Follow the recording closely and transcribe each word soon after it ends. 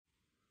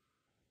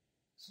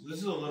So this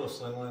is a little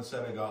Slingerland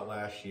set I got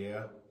last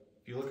year.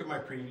 If you look at my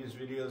previous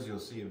videos, you'll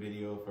see a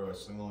video for a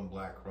Slingerland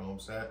black chrome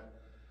set.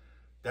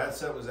 That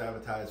set was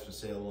advertised for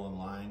sale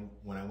online.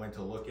 When I went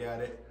to look at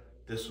it,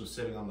 this was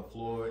sitting on the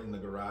floor in the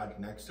garage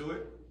next to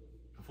it.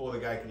 Before the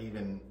guy could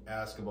even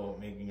ask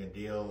about making a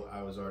deal,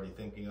 I was already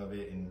thinking of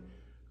it, and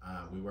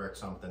we worked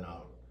something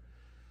out.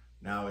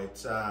 Now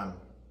it's, I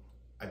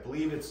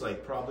believe it's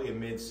like probably a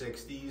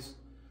mid-60s.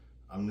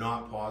 I'm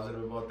not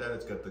positive about that.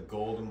 It's got the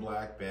gold and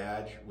black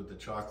badge with the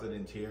chocolate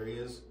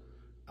interiors.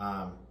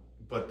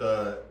 But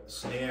the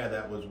snare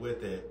that was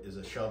with it is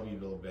a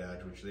Shelbyville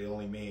badge, which they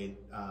only made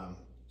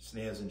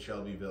snares in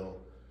Shelbyville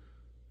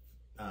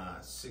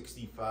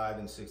 65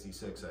 and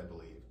 66, I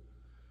believe.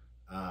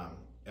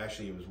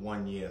 Actually, it was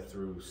 1 year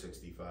through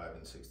 65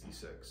 and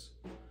 66.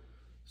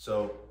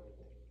 So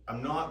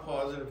I'm not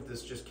positive if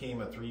this just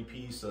came a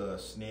three-piece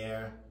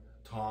snare,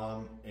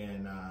 tom,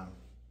 and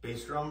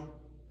bass drum,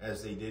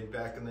 as they did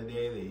back in the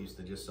day. They used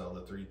to just sell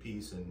the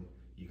three-piece and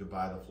you could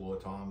buy the floor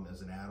tom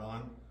as an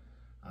add-on.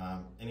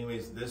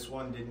 Anyways, this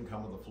one didn't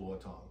come with a floor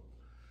tom.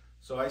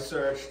 So I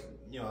searched,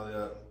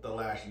 the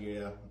last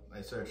year,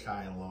 I searched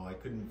high and low. I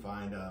couldn't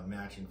find a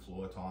matching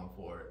floor tom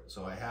for it.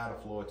 So I had a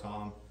floor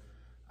tom.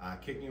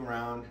 Kicking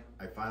around,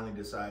 I finally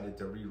decided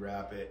to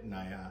rewrap it, and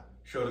I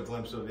showed a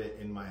glimpse of it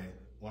in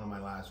one of my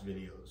last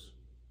videos.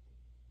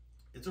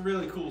 It's a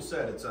really cool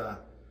set. It's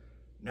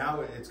now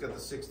it's got the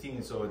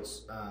 16, so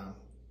it's a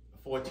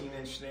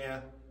 14-inch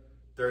snare,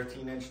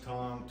 13-inch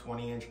tom,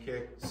 20-inch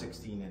kick,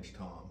 16-inch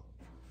tom.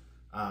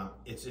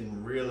 It's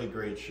in really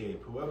great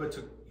shape. Whoever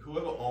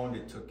owned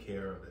it took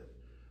care of it.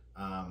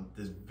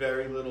 There's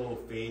very little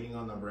fading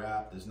on the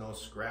wrap. There's no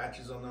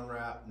scratches on the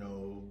wrap,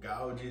 no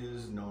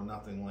gouges, no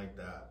nothing like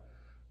that.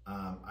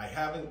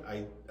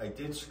 I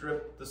did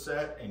strip the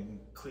set and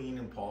clean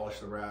and polish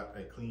the wrap.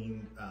 I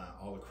cleaned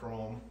all the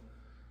chrome.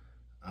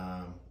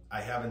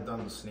 I haven't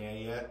done the snare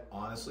yet,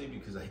 honestly,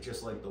 because I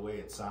just like the way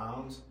it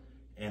sounds,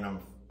 and I'm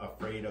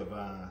afraid of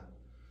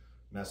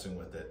messing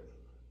with it.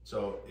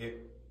 So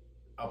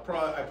I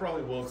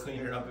probably will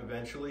clean it up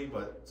eventually,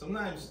 but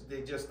sometimes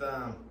they just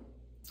sound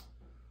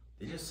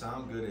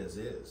good as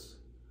is.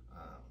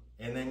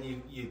 And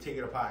then you take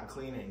it apart and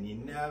clean it, and you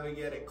never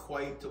get it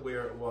quite to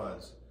where it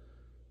was.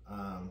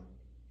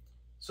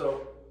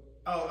 So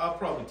I'll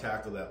probably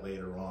tackle that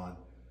later on.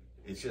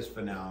 It's just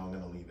for now, I'm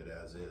gonna leave it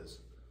as is.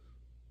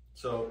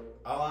 So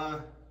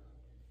I'll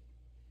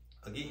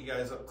get you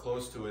guys up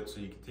close to it so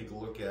you can take a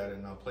look at it,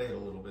 and I'll play it a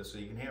little bit so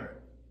you can hear it.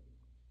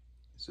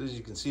 So as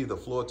you can see, the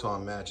floor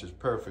tom matches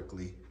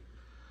perfectly.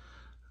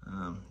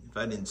 If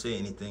I didn't say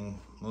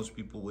anything, most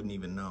people wouldn't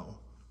even know.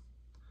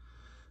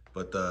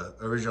 But the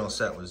original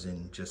set was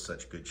in just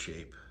such good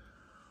shape.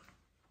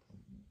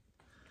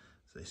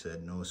 As I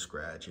said, no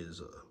scratches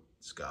or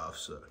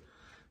scuffs or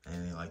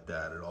anything like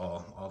that at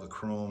all. All the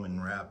chrome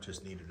and wrap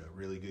just needed a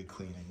really good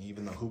cleaning.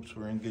 Even the hoops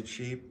were in good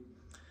shape.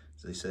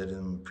 As I said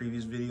in the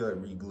previous video, I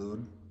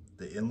re-glued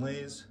the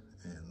inlays,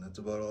 and that's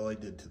about all I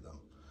did to them.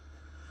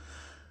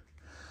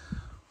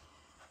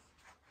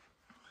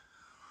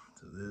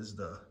 So there's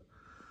the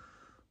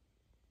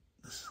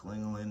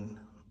Slingerland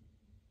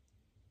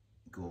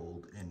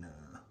gold and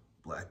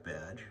black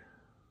badge.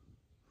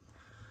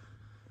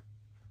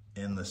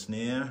 And the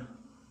snare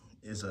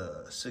is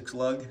a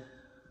 6-lug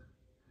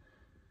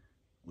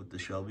with the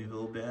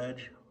Shelbyville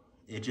badge.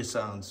 It just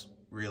sounds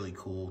really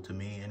cool to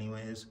me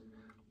anyways.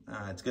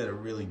 It's got a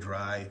really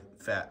dry,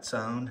 fat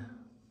sound.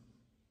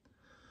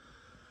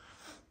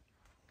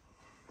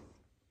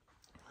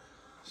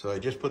 So I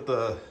just put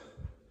the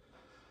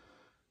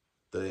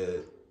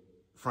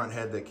front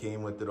head that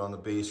came with it on the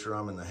bass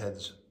drum, and the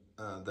heads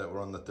that were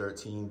on the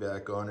 13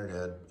 back on it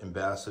had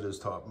ambassadors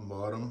top and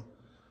bottom.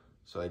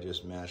 So I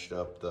just matched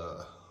up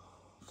the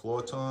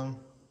floor tom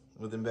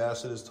with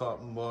ambassadors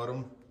top and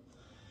bottom,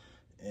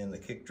 and the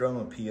kick drum,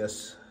 a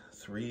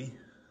PS3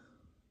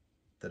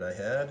 that I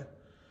had,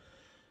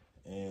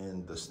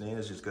 and the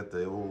snare's just got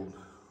the old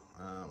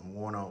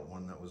worn out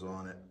one that was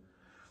on it,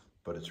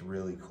 but it's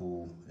really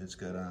cool. It's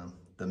got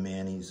the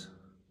Manny's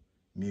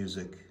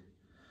music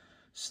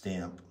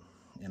stamp,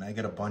 and I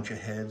got a bunch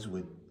of heads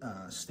with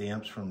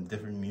stamps from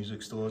different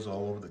music stores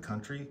all over the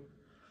country.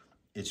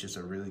 It's just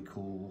a really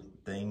cool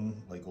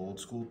thing, like old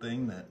school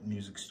thing that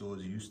music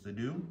stores used to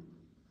do.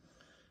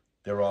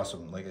 They're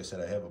awesome. Like I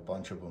said, I have a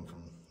bunch of them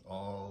from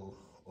all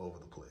over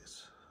the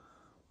place.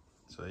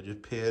 So I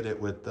just paired it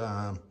with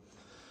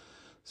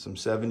some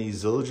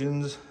 70s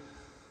Zildjians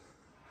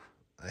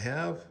I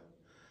have.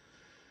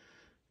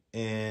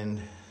 And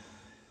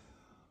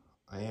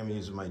I am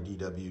using my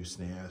DW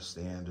snare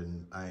stand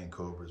and iron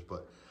cobras,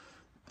 but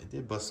I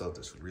did bust out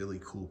this really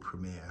cool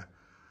Premier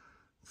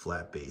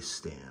flat bass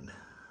stand.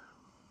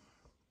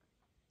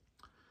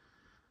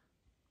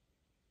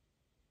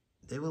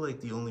 They were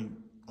like the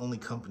only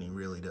company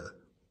really to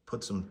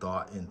put some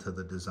thought into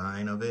the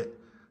design of it.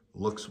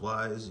 Looks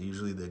wise,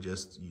 usually they're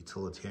just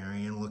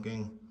utilitarian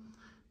looking.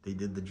 They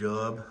did the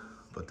job,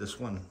 but this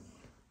one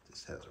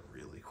just has a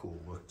really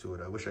cool look to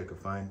it. I wish I could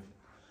find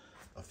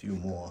a few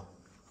more,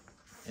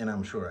 and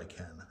I'm sure I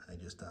can. I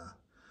just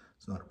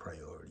It's not a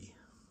priority.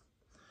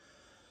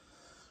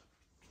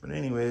 But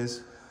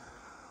anyways,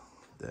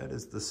 that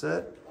is the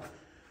set.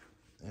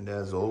 And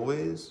as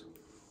always,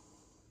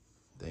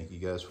 thank you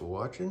guys for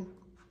watching.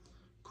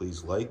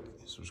 Please like,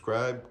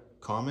 subscribe,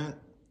 comment,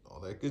 all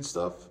that good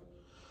stuff.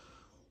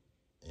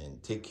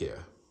 And take care.